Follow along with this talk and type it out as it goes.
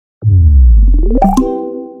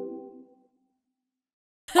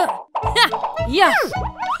Yeah.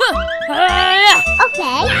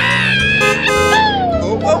 Okay. Go,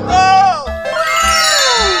 go, go!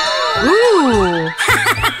 Ooh.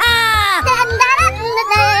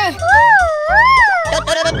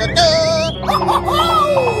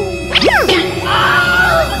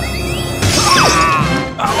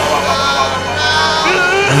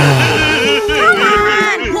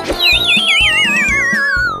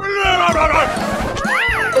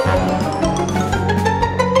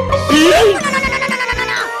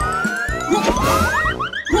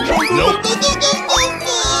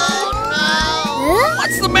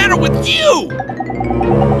 What's the matter with you?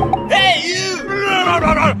 Hey, you!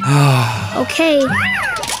 Okay.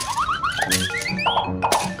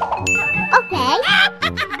 Okay.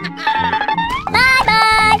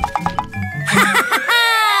 Bye-bye.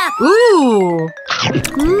 Ooh.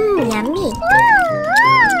 Yummy.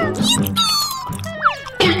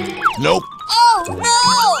 Nope. Oh, no!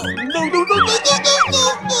 No, no, no, no, no,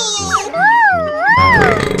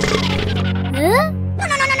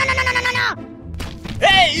 no, no, no. Huh? No.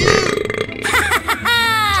 Hey, you!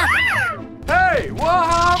 Hey, what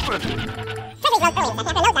happened?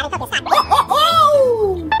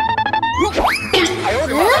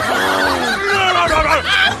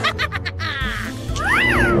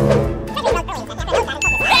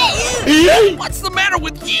 Hey, what's the matter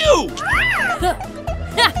with you?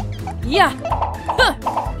 Yeah.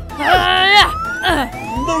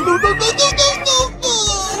 No, no, no, no, no, no, no.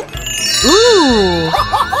 Ooh.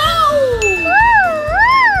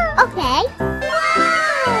 Okay. Okay.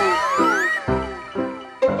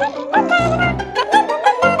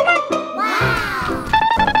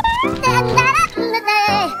 No, no, no, no, no, no, no.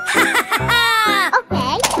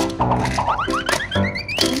 Okay.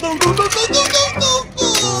 Go, go, go!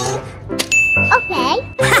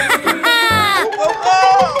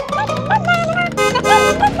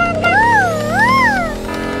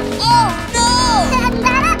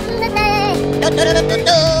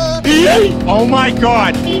 Oh my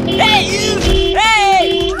God! Hey, you!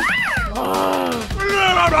 Hey!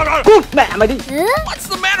 Mẹ mày đi. What's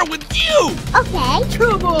the matter with you? Okay.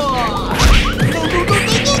 Come on. No, no, no,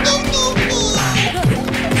 no, no, no, no, no.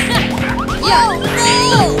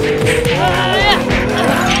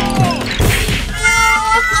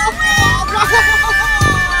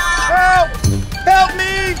 Help! Help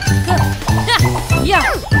me! Yeah.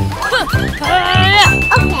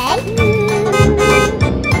 Okay.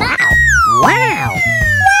 Wow.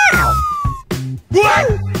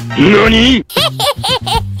 NANI?!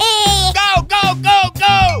 Go, go, go,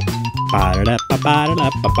 go! Help me!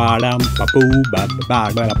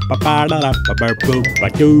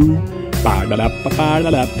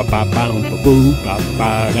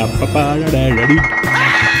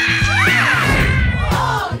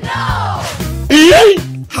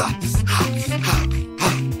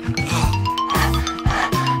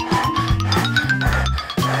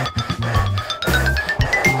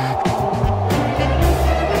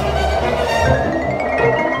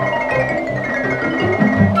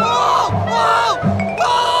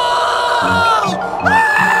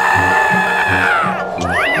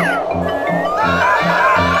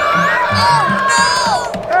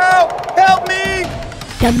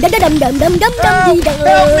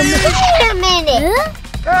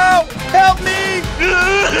 Help me! Help me!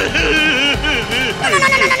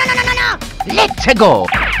 Let's go!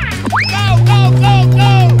 Go, go, go,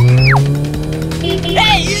 go!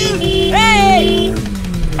 Hey, you! Hey!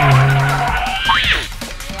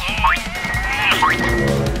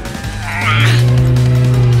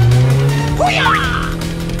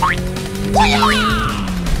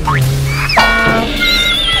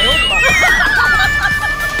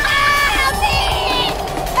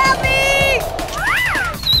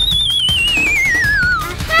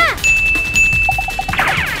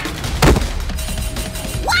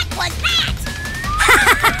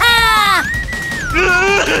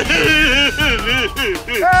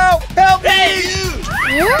 Help! Help me! Hey,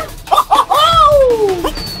 you!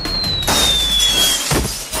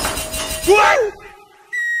 What?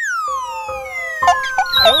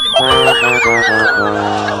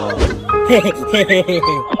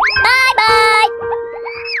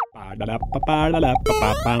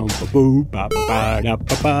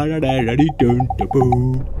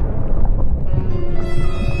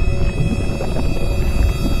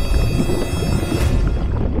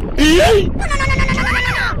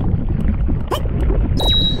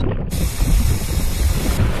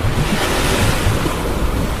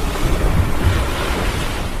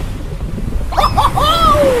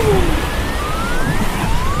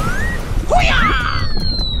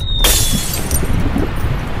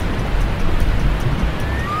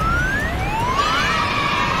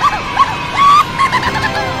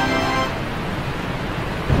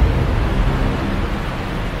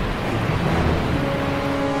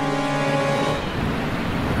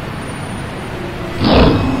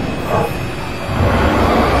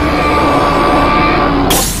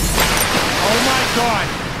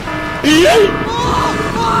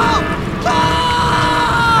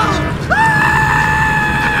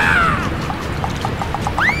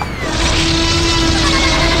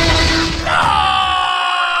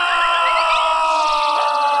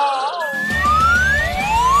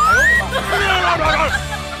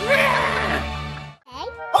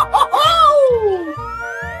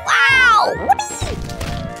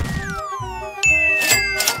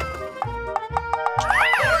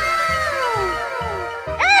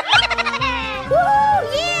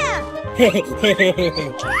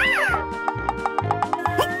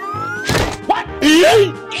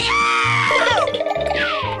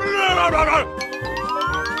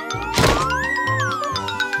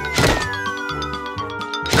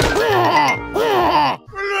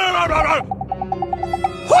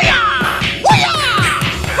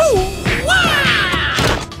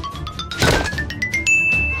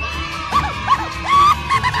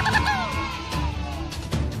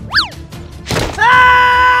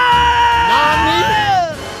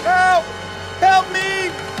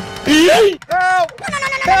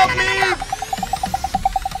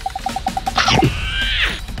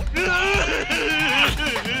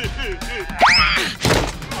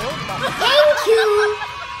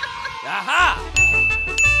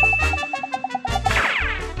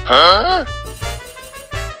 Huh?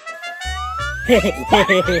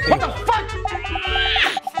 What the fuck?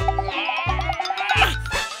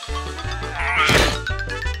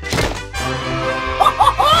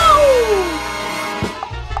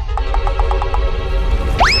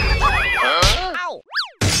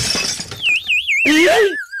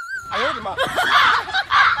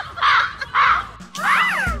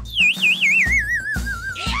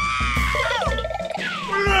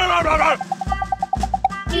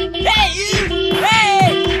 Hey, you!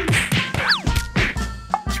 Hey!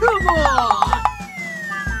 Come on!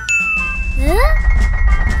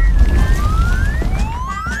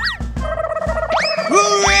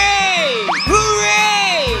 Hooray!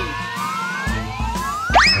 Hooray!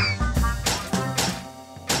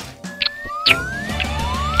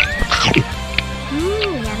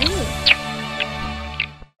 Yummy.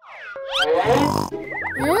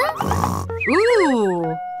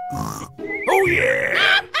 Ooh! Oh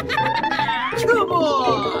yeah! Come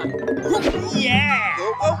on! Yeah! Go,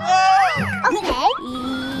 go, go! Okay.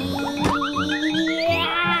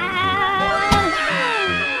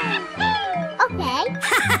 Okay.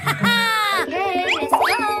 Okay, let's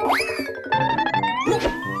go.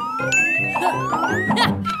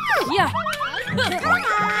 Yeah! Yeah!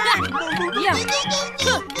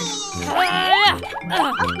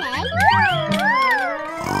 Okay.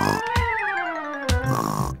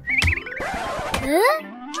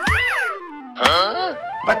 Huh?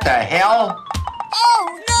 What the hell? Oh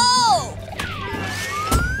no!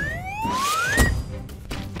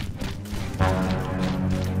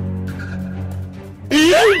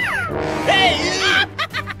 Hey, you!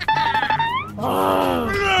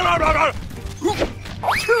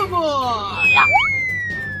 Come on!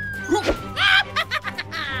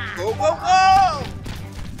 Go, go, go!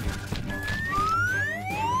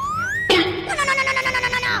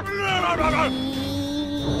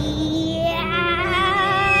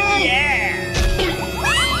 Yeah!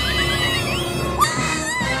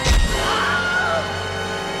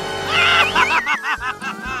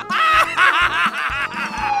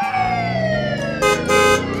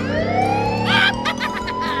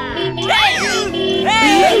 Hey, you!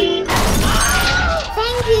 Hey!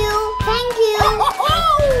 Thank you. Thank you.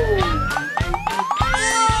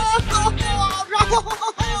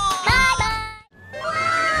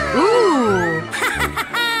 Ooh!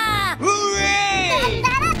 Hooray!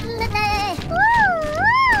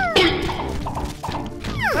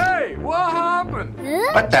 Hey, what happened?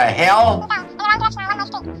 What the hell?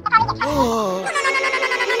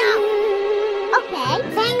 Okay.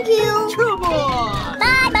 Thank you. Come on!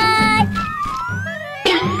 Bye bye.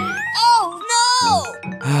 Oh no!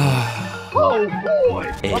 Oh boy!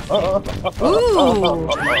 Ooh!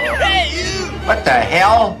 Hey, you! What the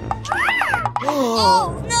hell?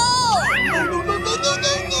 Oh no!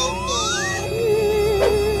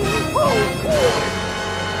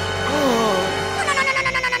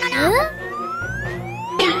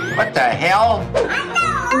 What the hell?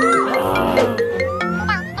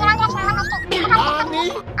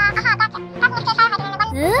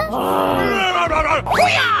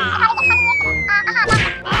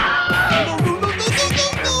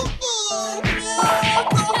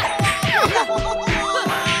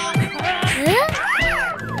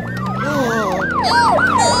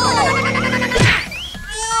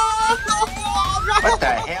 What the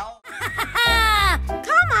hell?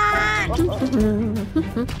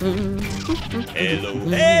 Hello,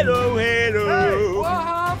 hello, hello! What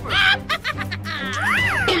happened?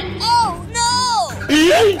 Oh no!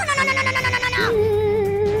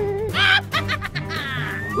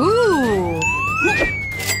 Ooh!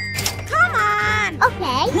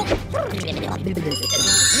 Okay.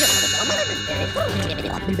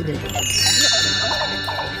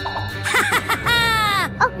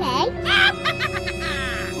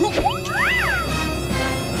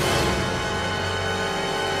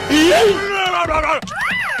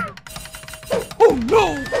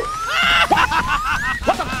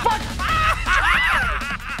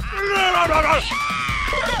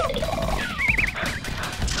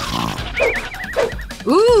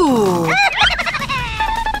 Ooh.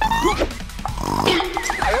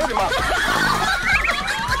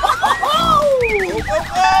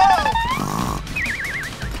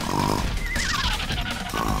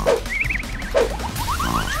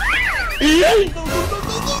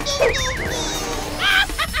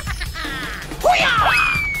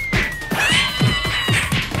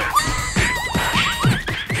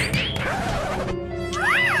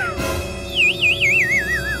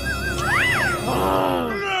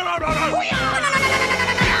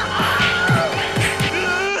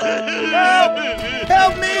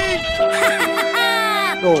 Help me!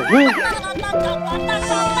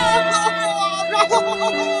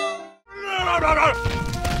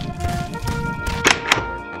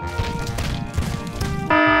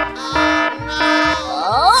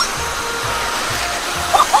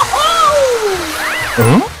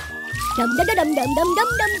 Dum dum dum dum dum dum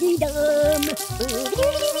dum dum dum.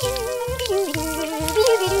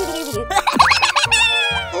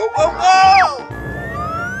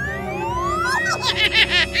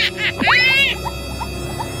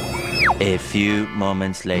 A few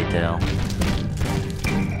moments later.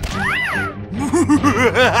 Oh,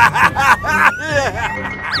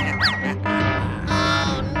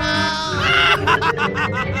 no.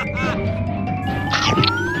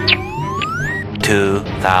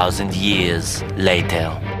 2,000 years later.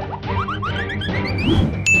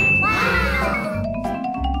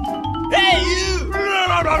 Hey, you!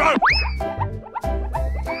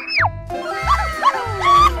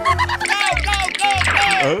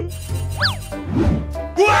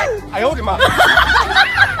 I owed him up.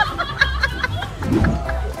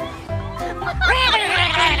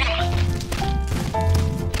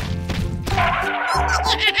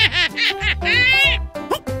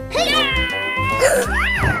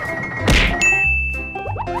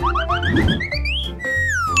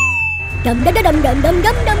 Dum dum dum dum dum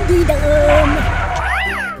dum dum dum dum.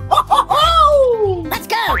 Let's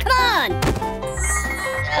go! Come on!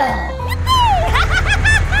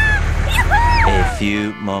 A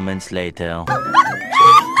few moments later.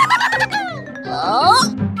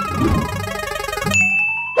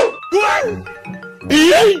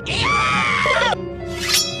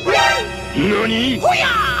 Nani?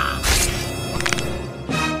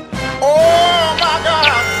 Oh my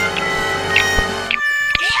God!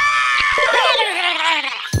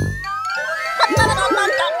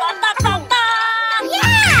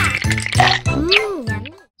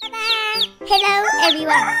 Hello,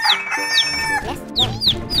 everyone. Let's go.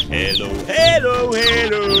 Hello, hello,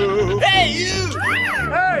 hello. Hey, you!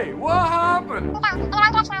 Hey, what happened?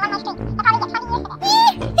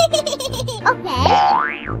 Okay.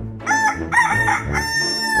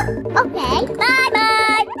 Okay. Bye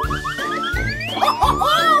bye.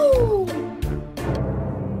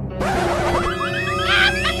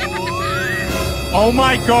 Oh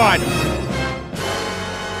my God!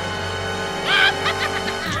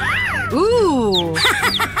 Ooh.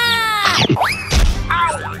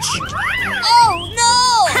 Ouch! Oh,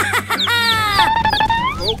 no!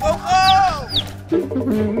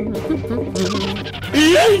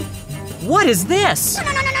 What is this?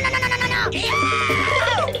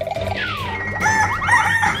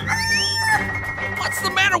 What's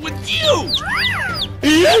the matter with you?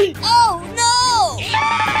 Oh, no!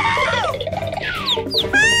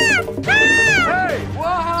 Hey,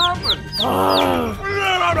 what happened?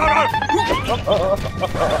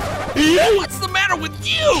 What's the matter with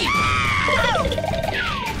you?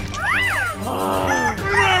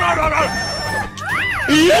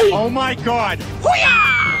 Oh my God!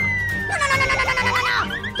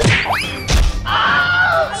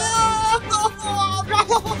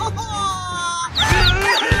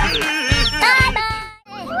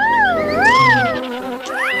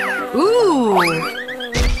 Ooh.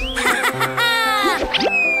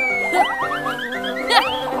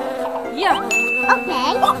 Yeah.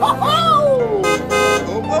 Okay.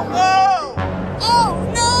 Oh,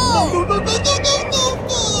 no!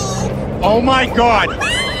 Oh my God!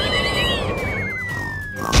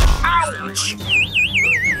 Ouch!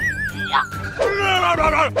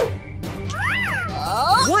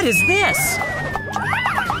 What is this?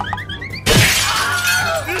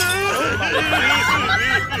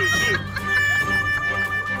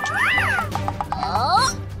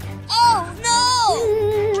 Oh, no!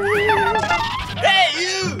 Hey,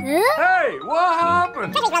 you! Hey, what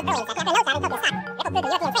happened?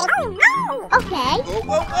 Okay.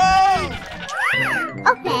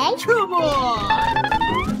 Okay. Come on.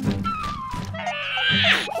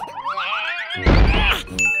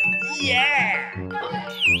 Yeah!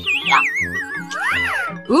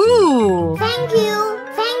 Ooh. Thank you.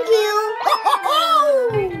 Thank you.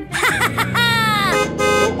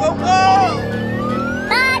 Bye-bye.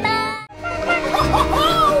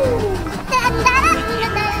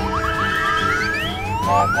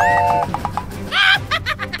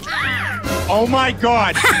 Oh my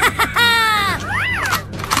God!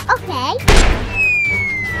 Okay.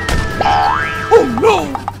 Oh no!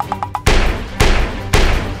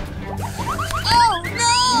 Oh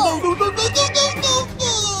no! No, no, no, no, no, no, no!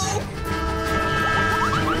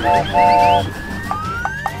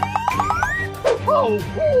 Oh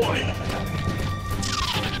boy!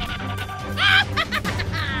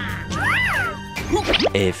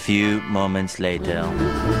 A few moments later.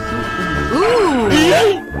 Ooh.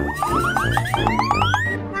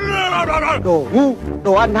 Đồ ngu,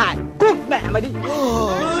 đồ ăn hại, cút mẹ mày đi.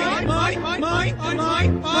 Oh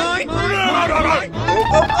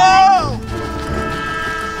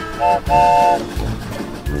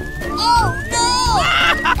no!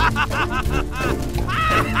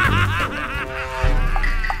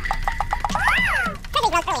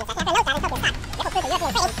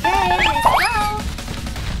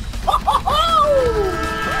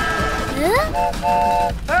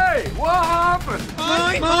 Hey, what happened?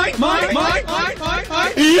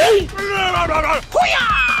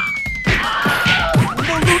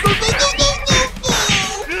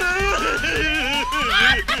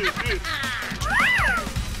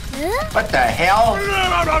 What the hell?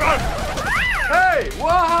 Hey,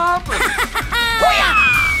 what happened?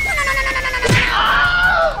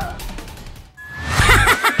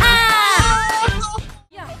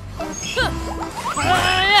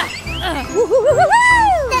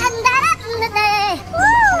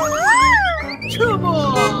 Come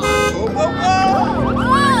on.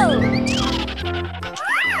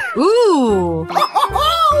 Ooh.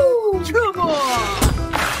 Come on.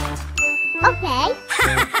 Okay.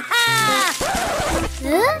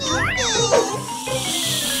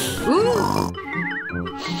 Ooh.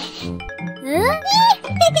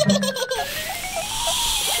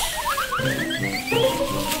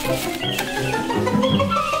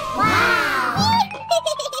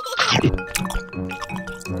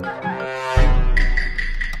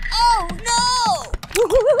 Oh no!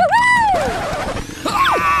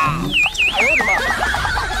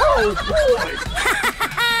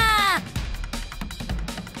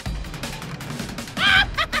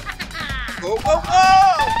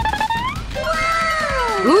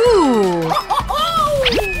 Ooh.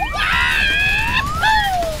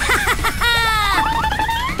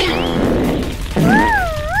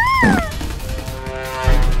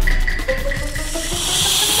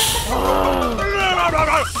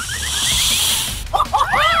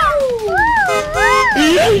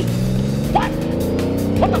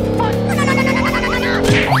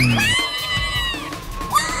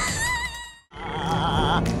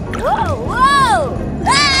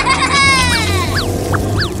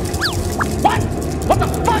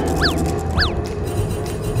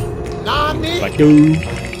 Do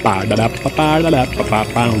ba da da ba ba da da ba ba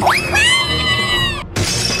ba.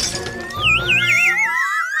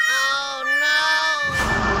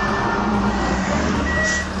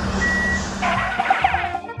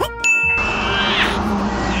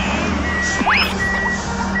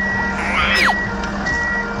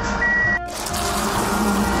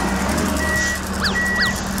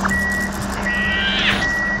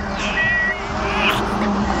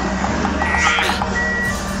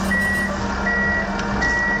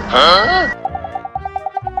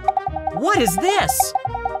 What is this?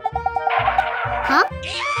 Huh?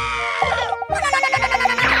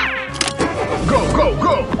 Go, go,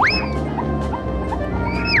 go!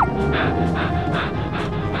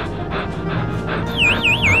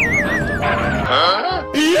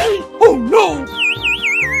 Oh no!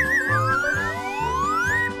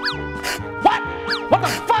 What? What the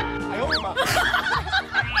fuck?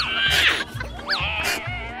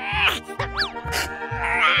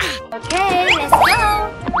 Okay, let's go.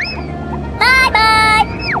 Bye-bye.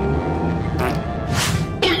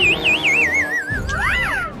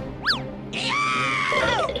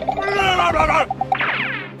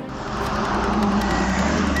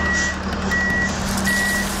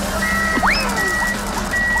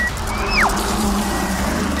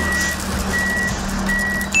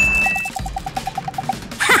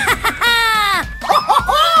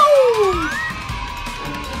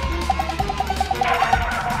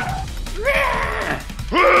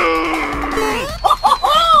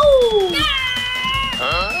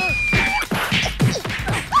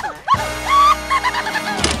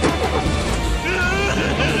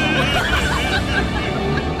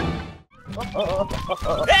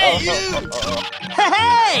 Hey, you!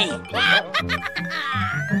 Hey!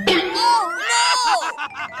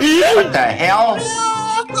 What the hell?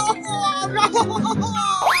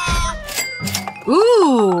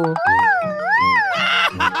 Ooh.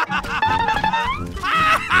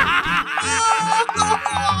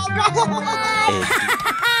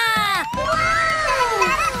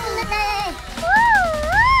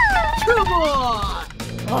 Come on.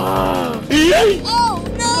 Oh,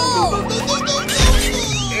 no!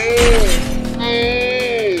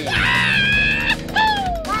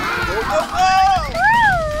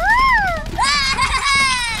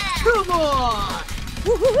 Come on.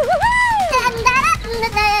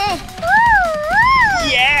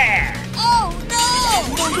 Yeah! Oh, no!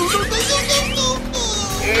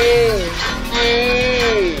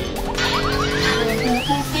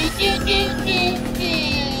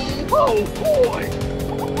 Oh boy!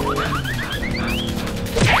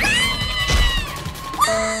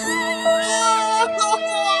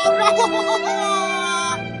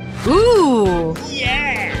 Ooh.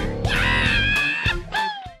 Yeah!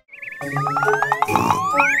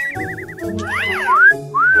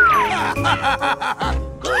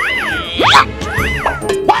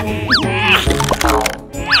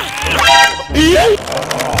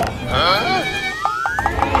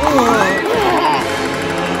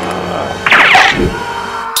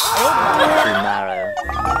 Tomorrow.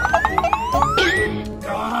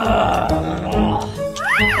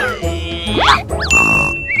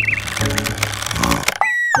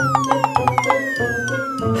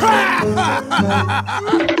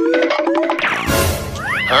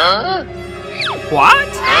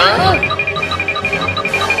 What?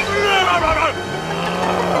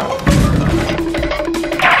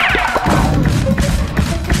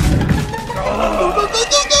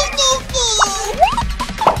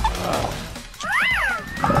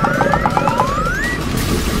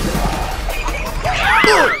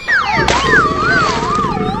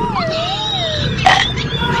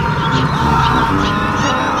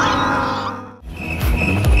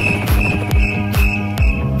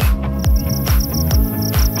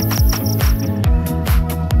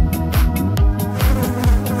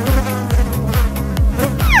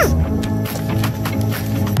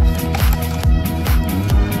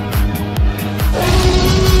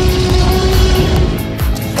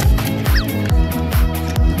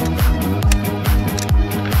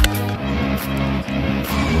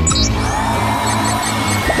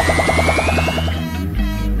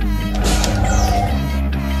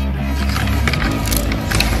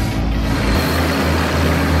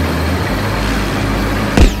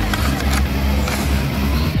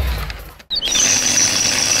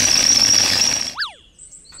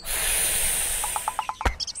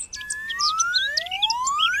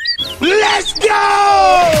 Let's go!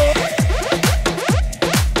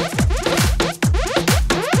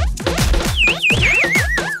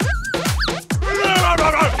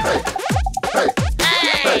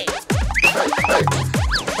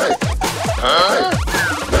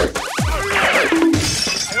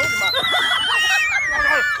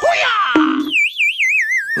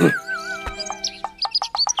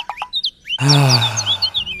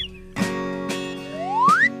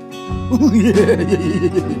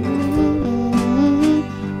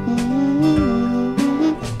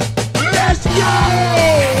 Let's go!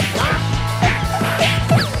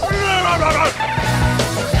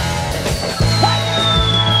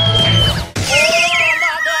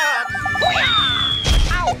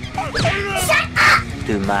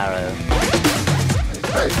 Tomorrow.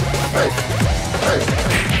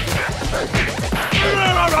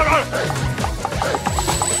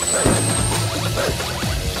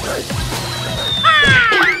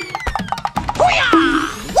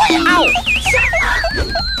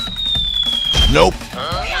 Nope.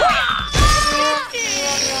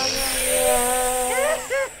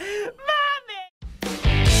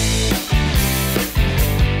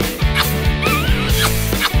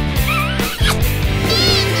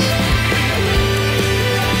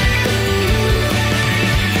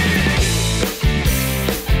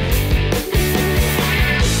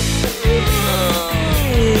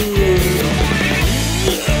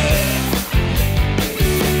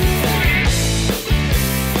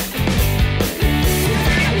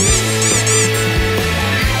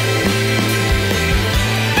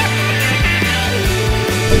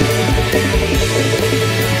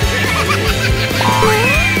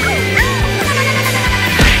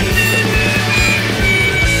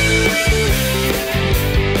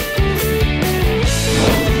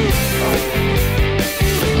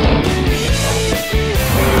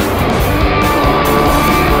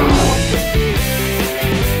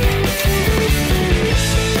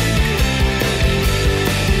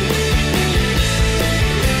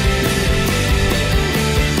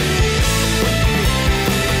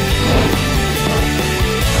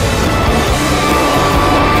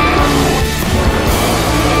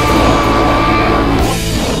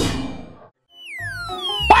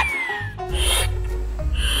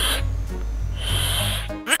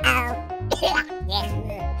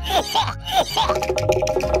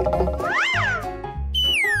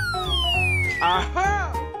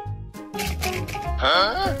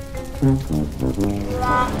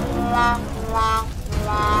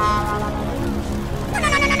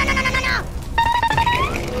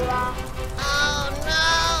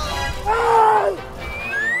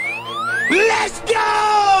 Let's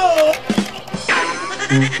go!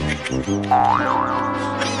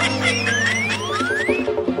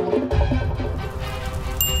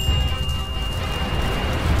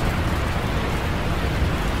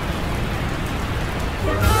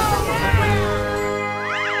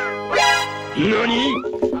 NANI?!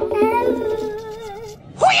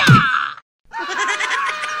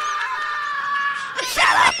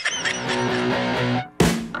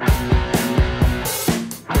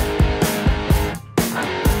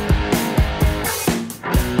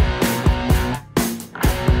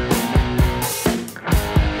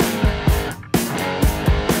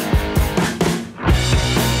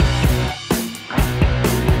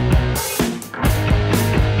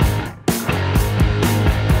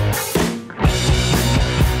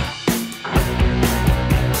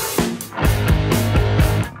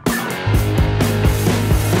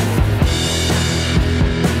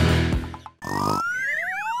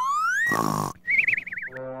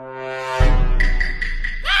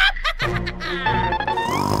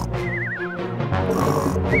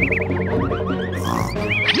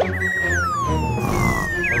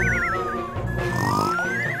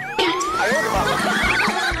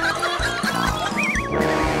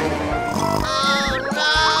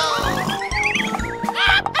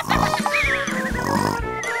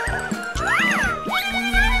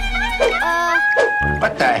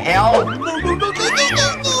 What the hell?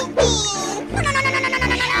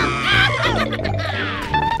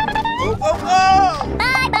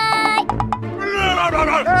 Bye-bye.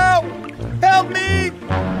 Help! Help me!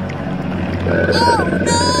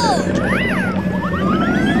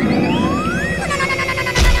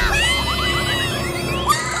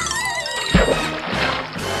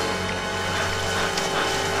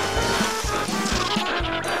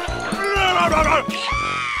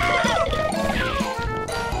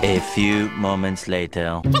 A few moments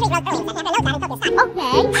later. Okay.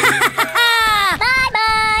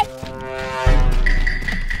 Bye-bye.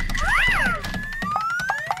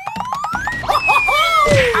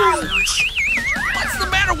 Ouch! What's the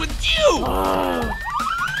matter with you?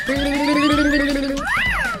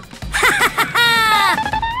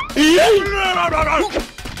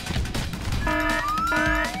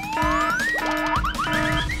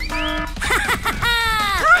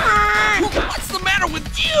 What's the matter with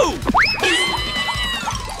you?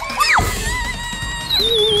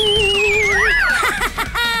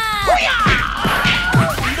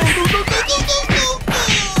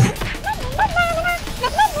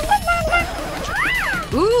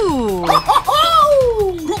 Ooh.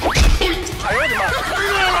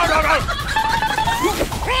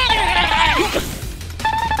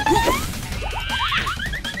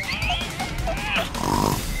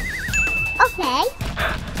 Okay.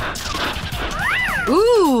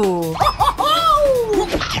 Ooh.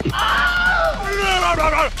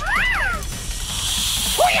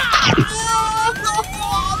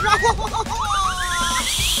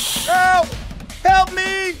 Help! Help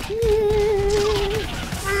me!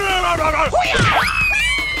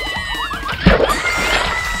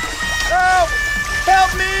 Help!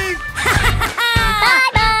 Help me!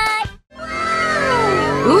 Bye-bye.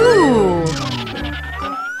 Ooh.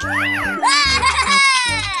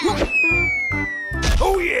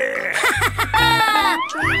 Oh yeah!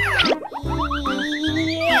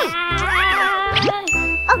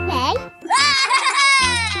 Okay.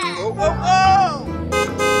 Oh, oh, oh!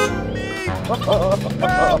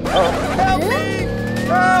 Help! Help me!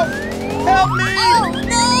 Help! Help me!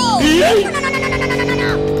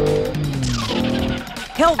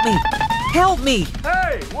 Help me! Help me!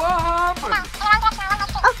 Hey, what happened?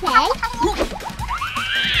 Okay.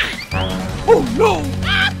 Oh no!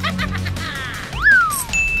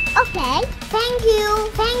 Okay. Thank you.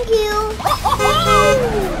 Thank you.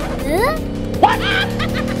 Huh? What?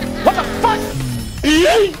 What the fuck?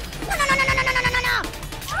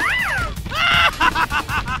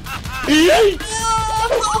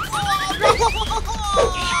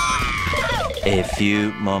 A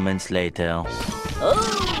few moments later.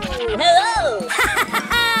 Hello.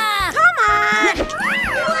 Come on.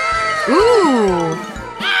 Ooh.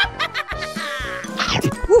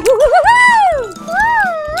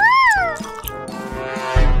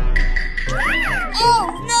 Oh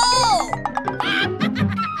no!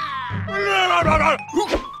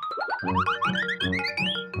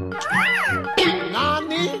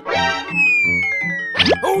 NANI?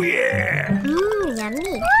 Oh yeah!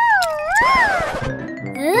 Yummy.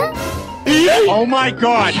 Huh? Oh my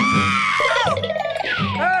God!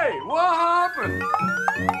 Hey, what happened?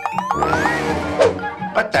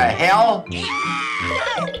 What the hell?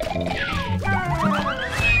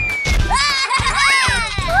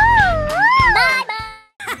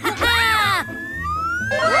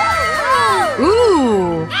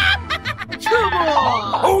 Ooh.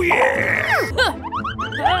 Oh yeah!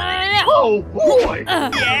 Oh boy!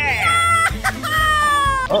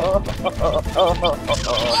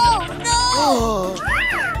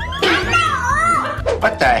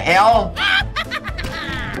 What the hell?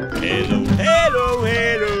 Hello, hello,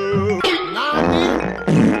 hello!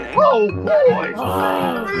 Oh boy!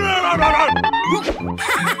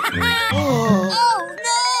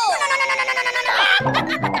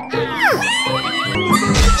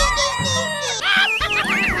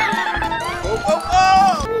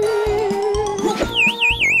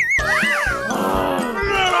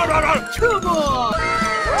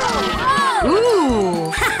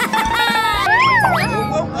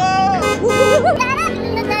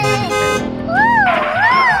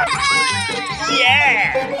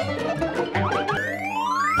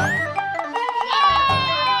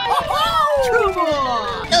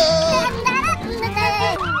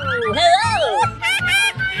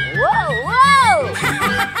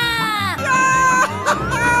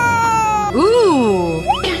 Ooh. Ooh.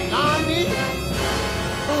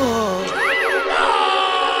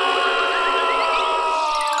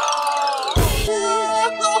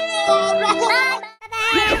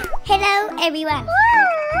 Hello, everyone.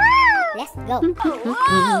 Let's go.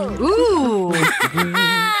 Ooh.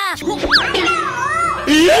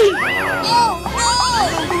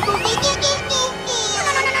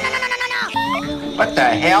 What the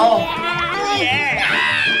hell?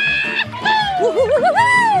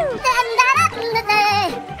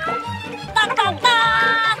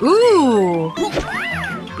 Ooh.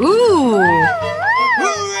 Ooh.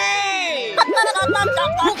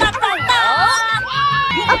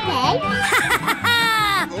 Okay.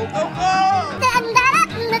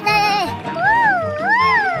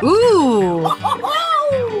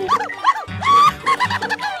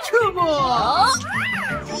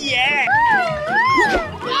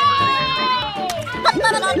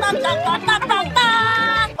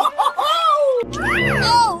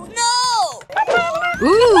 Ooh.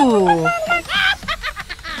 Ooh.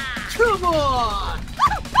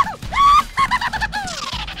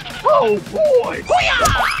 Oh boy!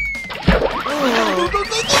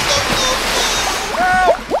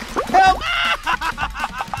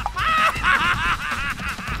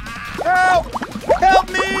 Help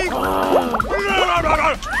me!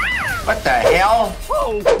 What the hell?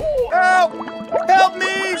 Oh boy! Help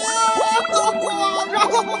me!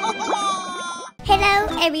 Hello,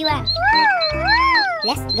 everyone.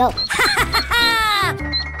 Let's go.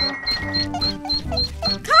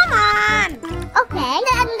 Come on. Okay.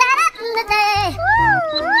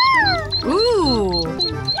 Ooh.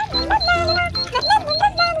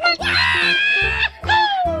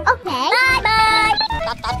 Okay. Bye-bye.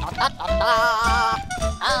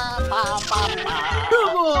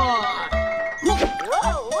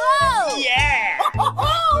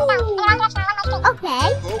 Okay.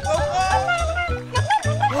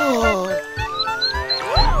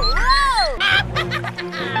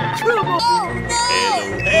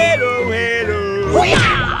 Hello, hello!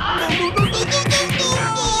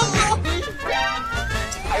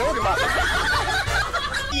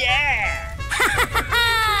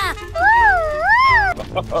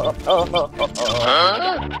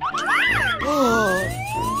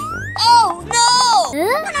 Oh no!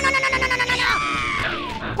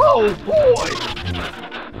 Oh boy!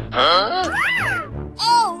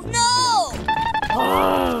 Oh no! Oh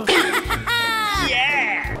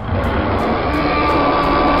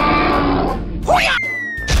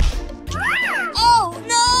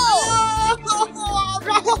no!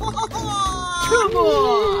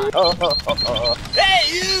 Hey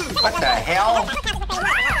you! What the hell?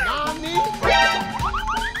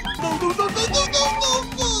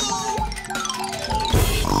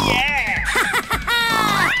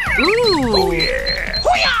 Ooh.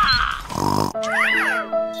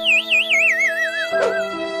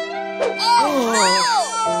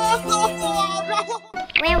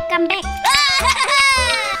 Welcome back.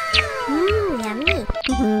 Yummy.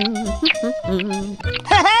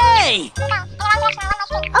 Hey!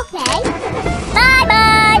 Okay. Bye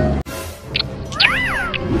bye.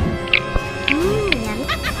 Yummy.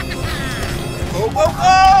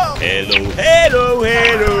 Hello, hello,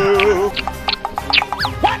 hello!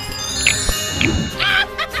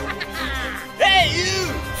 Hey you!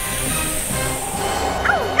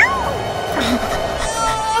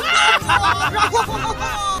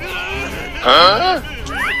 Huh?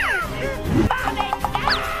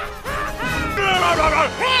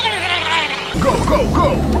 Go, go, go!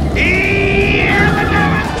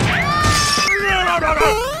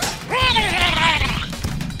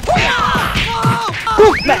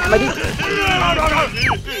 Mẹ mày đi.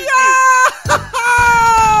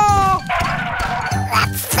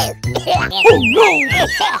 Oh no!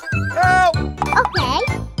 Help! Okay.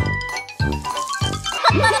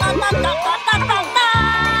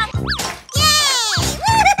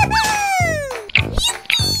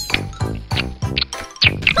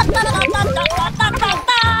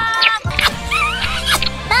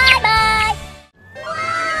 Bye bye.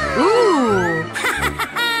 Ooh.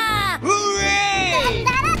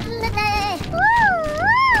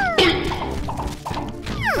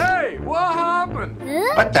 Hey, what happened?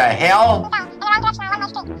 What the hell?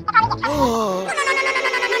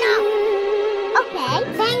 Okay,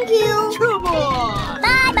 thank you. Come on!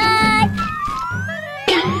 Bye bye.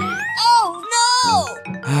 Oh no!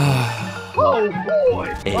 Oh boy!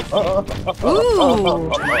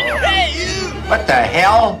 Ooh. Hey you! What the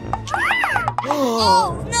hell? Oh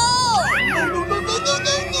no!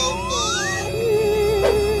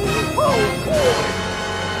 Oh boy!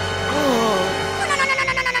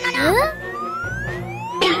 Huh?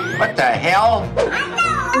 What the hell?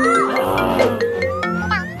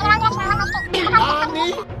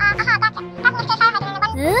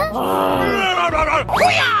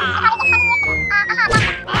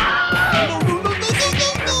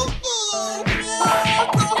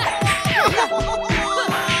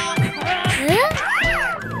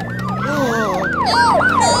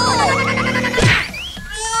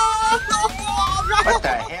 What the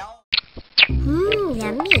hell?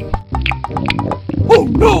 Yummy. Oh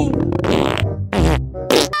no!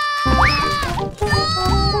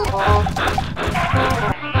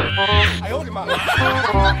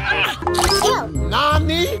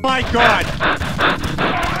 Nani? My God!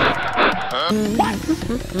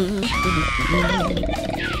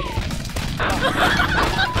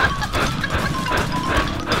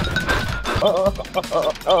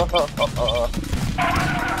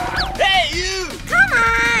 Hey you! Come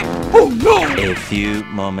on. Oh no! A few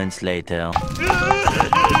moments later.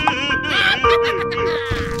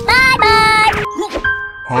 Bye bye.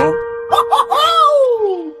 Huh?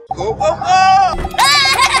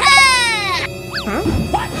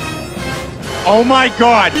 Oh my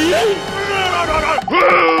God!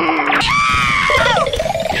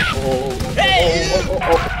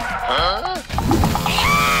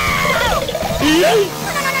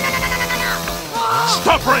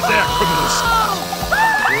 Stop right there, criminals!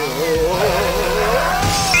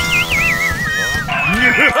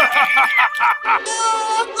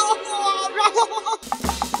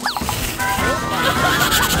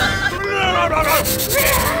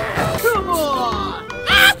 Come on!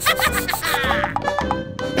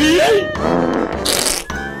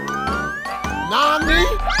 Nani?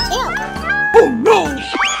 Oh no!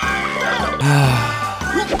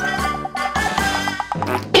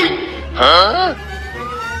 Huh?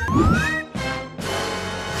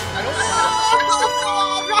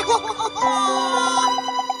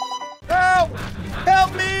 Help!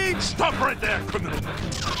 Help me! Stop right there, criminal!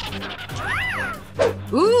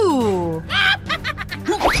 Ooh.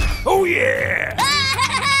 Oh yeah!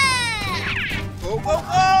 Oh, oh,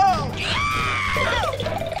 oh!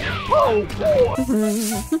 Oh boy!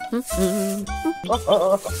 Oh,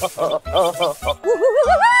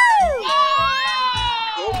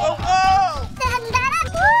 oh, oh!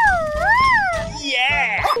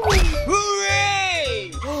 Yeah!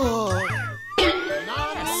 Hooray! Ooh.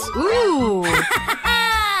 Ooh.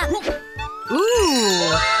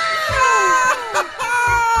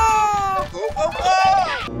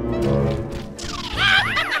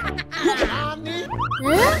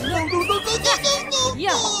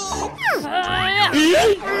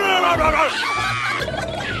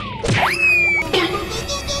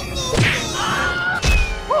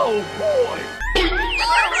 Oh boy!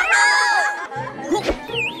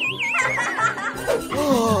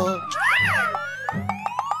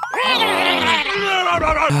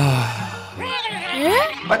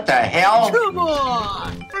 What the hell? Come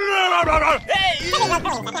on! Hey, you!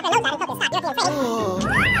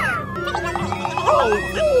 Oh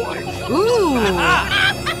boy! Ooh. Huh?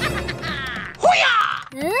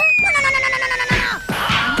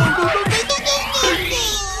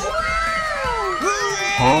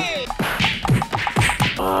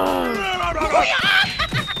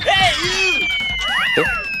 Hey, you!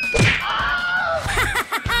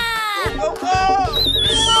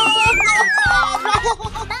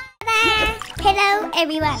 Hello,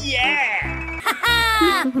 everyone. Yeah!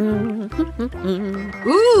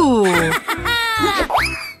 Ooh.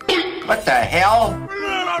 What the hell?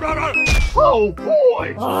 Oh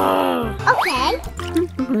boy! Okay.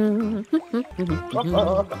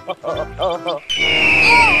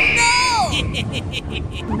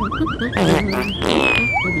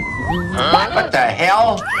 What the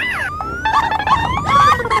hell?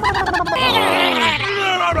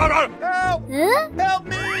 Help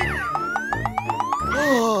me!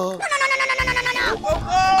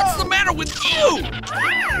 What's the matter with you?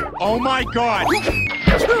 Oh my god!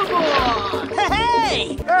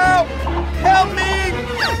 Hey! Help! Help me!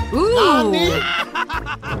 Ooh.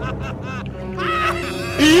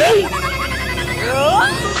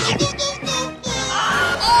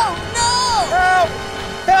 Help!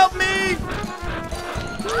 Help me!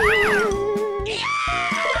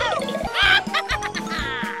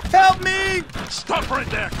 Help me! Stop right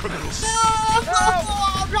there, criminals! Help!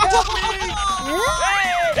 Help me!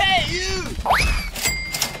 Hey, you!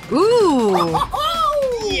 Ooh.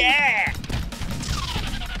 Yeah!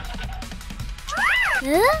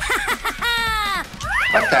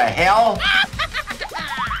 What the hell?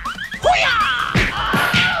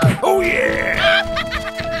 Oh yeah!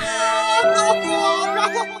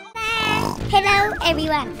 Hello,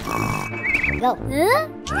 everyone. Go.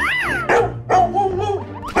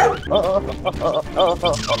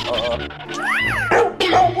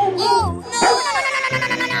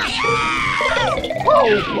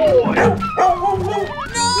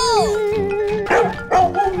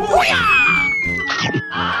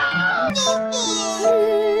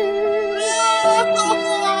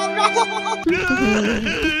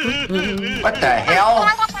 What the hell?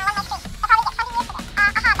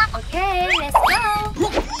 Okay, let's go.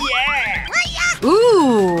 Yeah!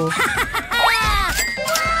 Ooh.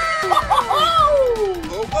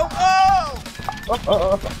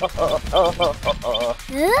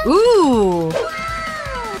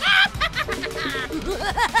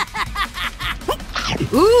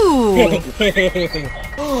 Ooh.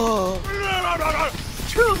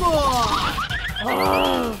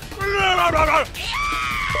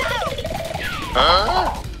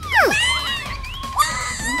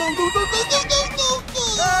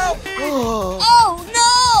 Oh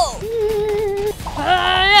no!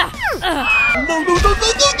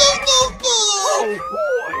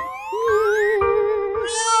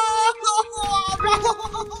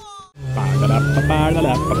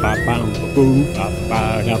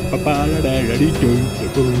 Bye-bye.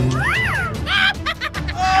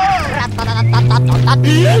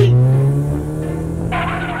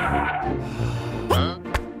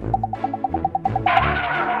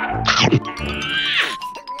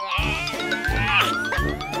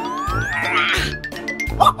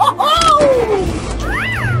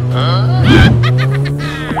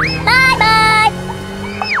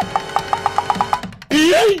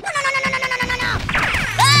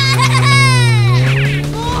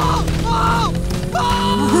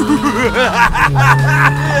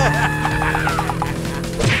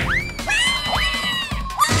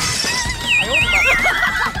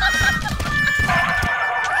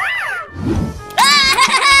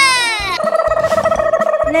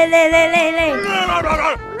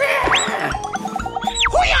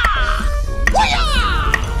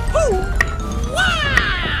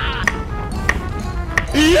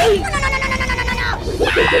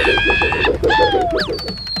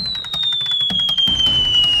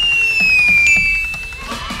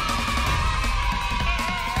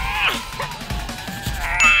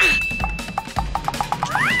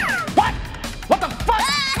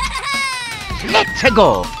 Let's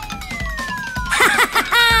go.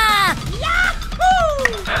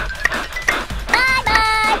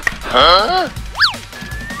 Bye-bye. Huh?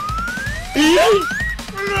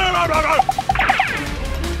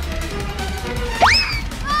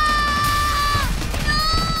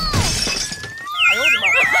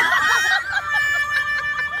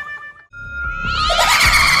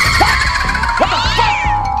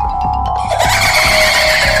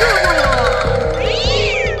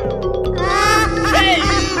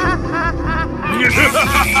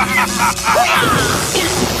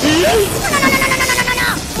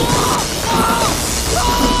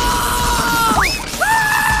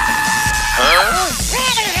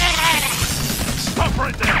 Stop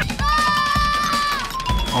right there!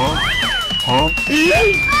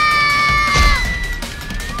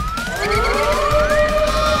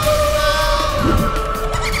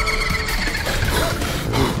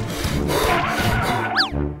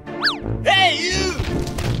 Hey, you!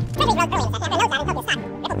 No.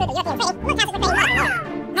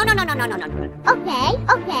 Okay.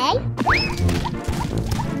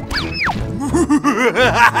 Oh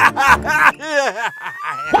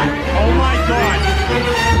my God!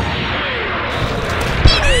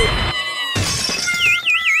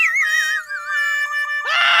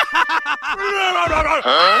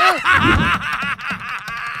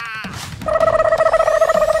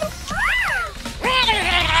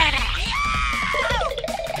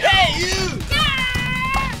 Hey, you!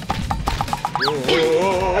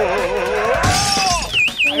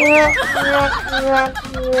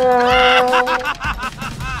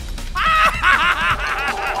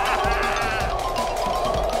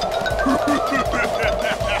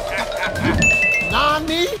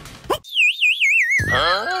 Nani?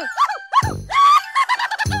 Huh?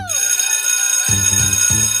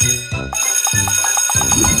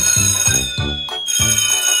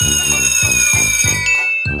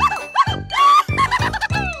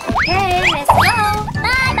 Okay, let's go.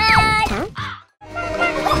 Bye-bye.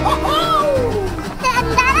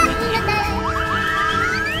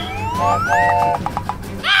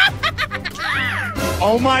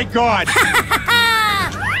 Oh my God!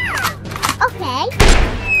 Okay.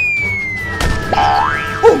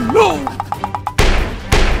 Oh no!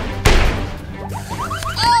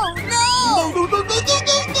 Oh, no! No, no, no, no, no,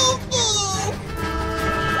 no, no!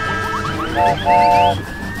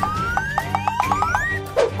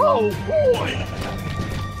 Oh boy!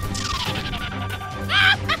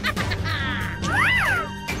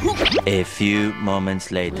 A few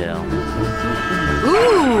moments later.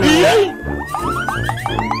 Ooh.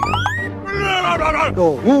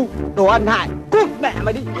 Đồ ngu, đồ ăn hại, cút mẹ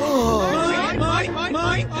mày đi! Oh,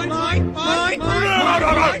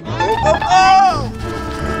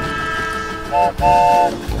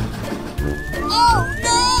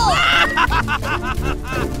 no!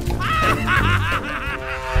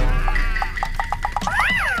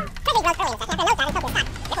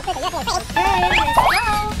 Okay, let's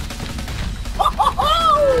go.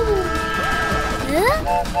 Huh?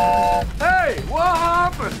 Hey, what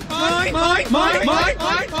happened?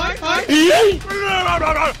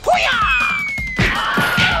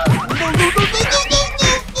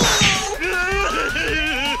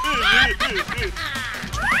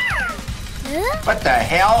 What the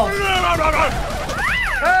hell?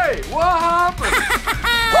 Hey, what happened?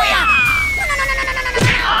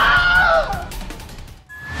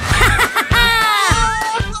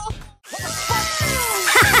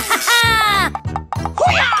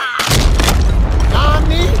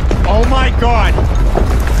 Nani? Oh my God!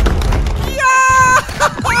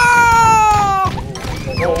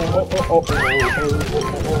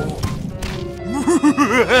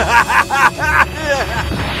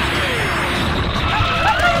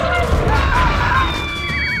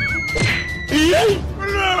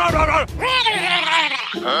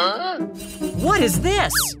 Huh? What is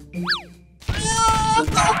this?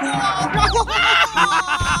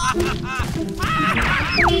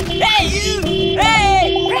 Hey, you!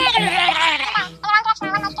 Hey!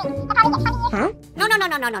 Huh? No.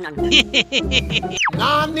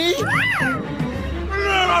 Nani?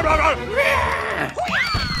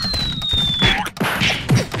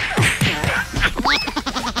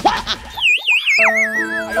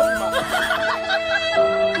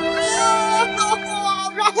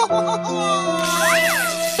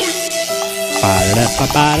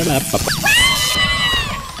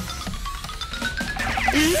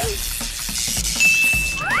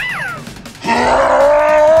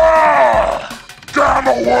 Damn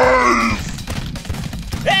away!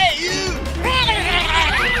 Hey, you!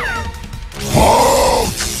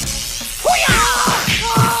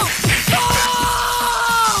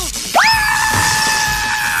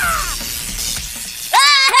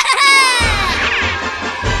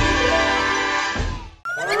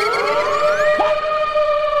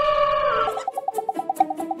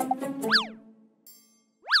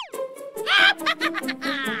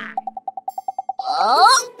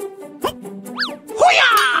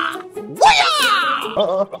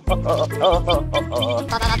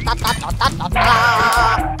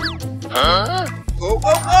 Huh? Go,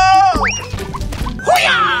 go, go!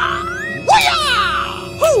 Hoo-yah! Hoo-yah!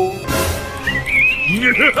 Hoo!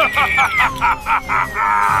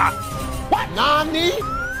 Nani?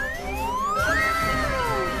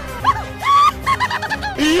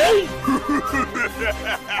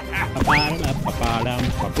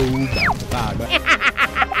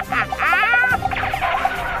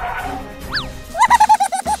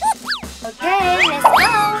 Okay, let's go.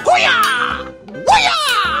 Hoo-yah! Hoo-yah!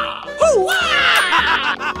 Hoo!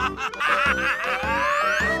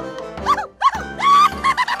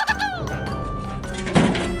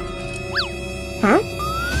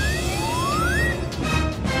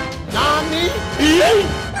 Nani?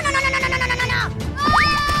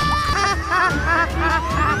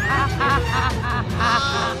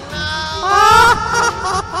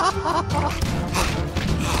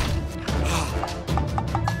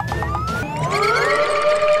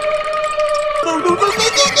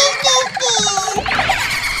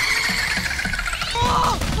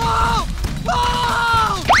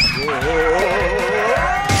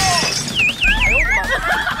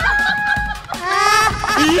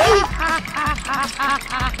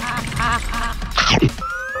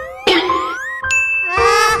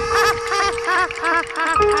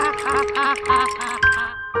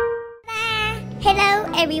 Hello,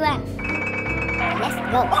 everyone. Let's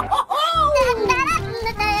go.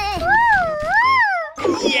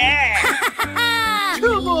 Yeah!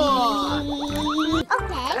 Come on!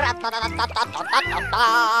 Okay.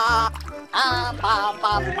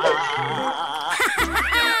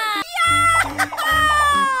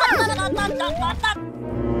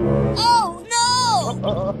 Oh no!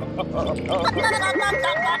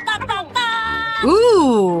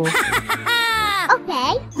 Ooh!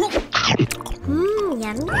 Okay.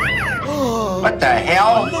 Yummy. What the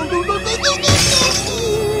hell?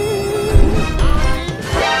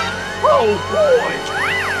 Oh boy!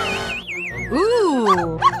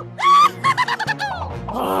 Ooh!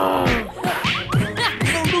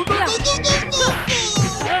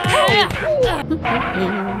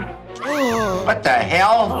 What the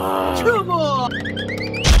hell? Come on!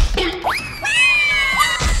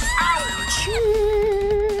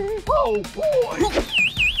 Oh boy!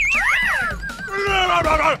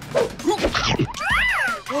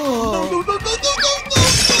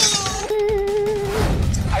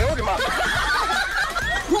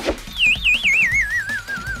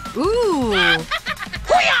 Ooh!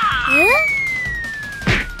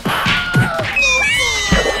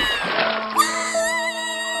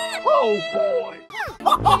 Oh boy!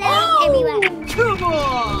 Hello, everyone. Come on!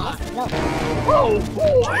 Let's go. Oh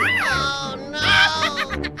boy! Oh no!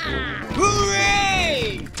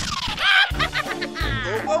 Hooray!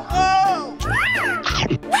 Go, go, go!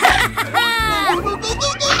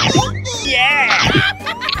 Yeah!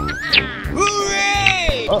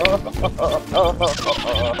 Hooray! Oh no!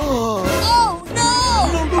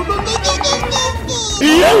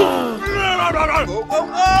 Go, go,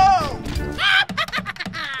 go!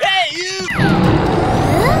 Hey, you!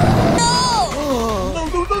 No!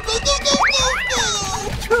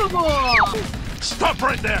 Come on! Stop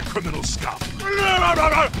right there, criminal scum!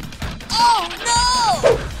 Oh no!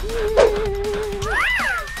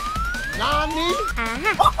 Nani?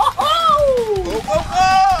 Go, go, go!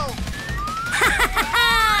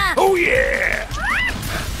 Oh yeah!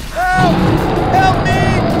 Help! Help me!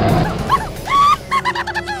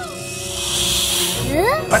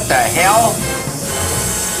 What the hell?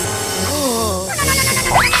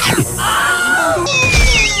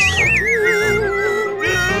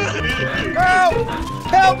 Help!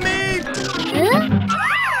 Help me!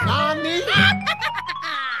 Nani?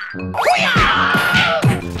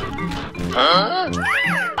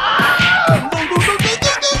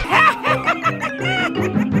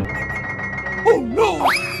 Oh no!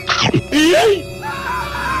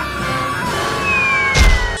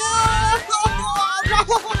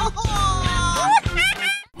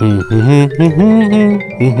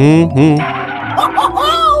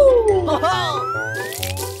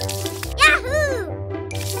 Yahoo!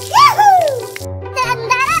 Yahoo!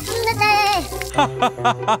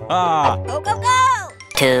 Go, go, go!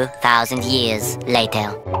 2,000 years later.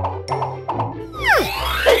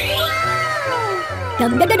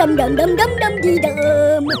 Dum dum dum dum dum dum dum dee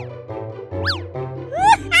dum.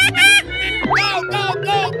 Go, go,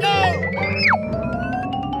 go, go!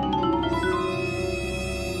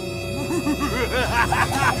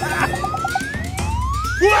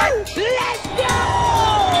 What? Let's go!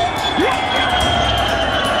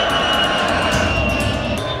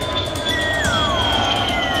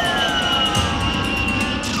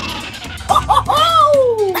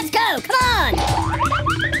 Let's go! Come on!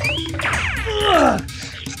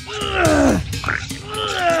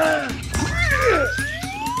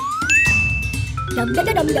 Dum dum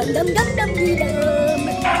dum dum dum dum dum dee dum.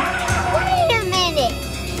 Wait a minute.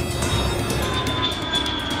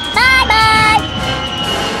 Bye bye.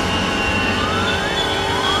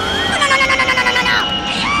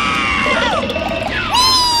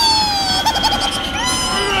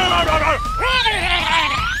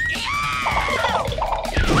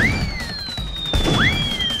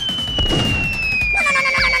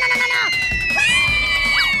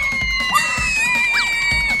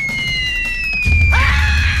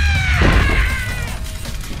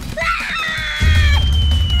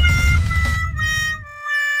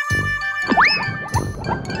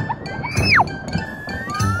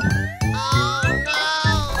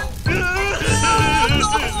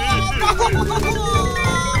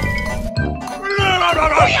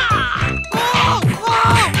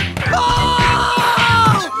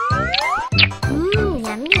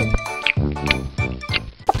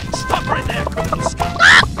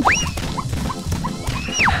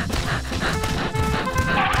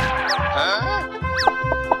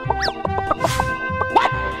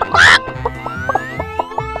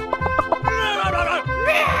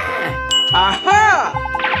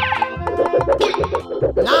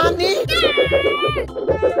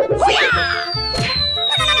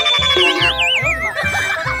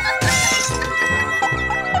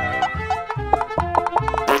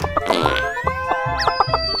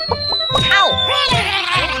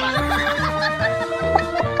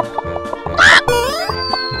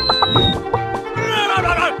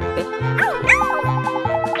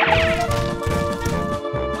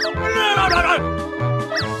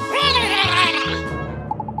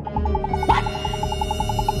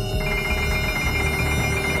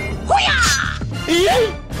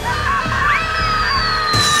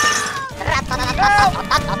 Huh?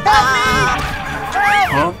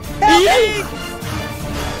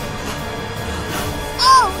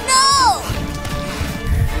 Oh no!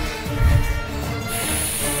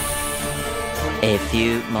 A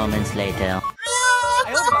few moments later.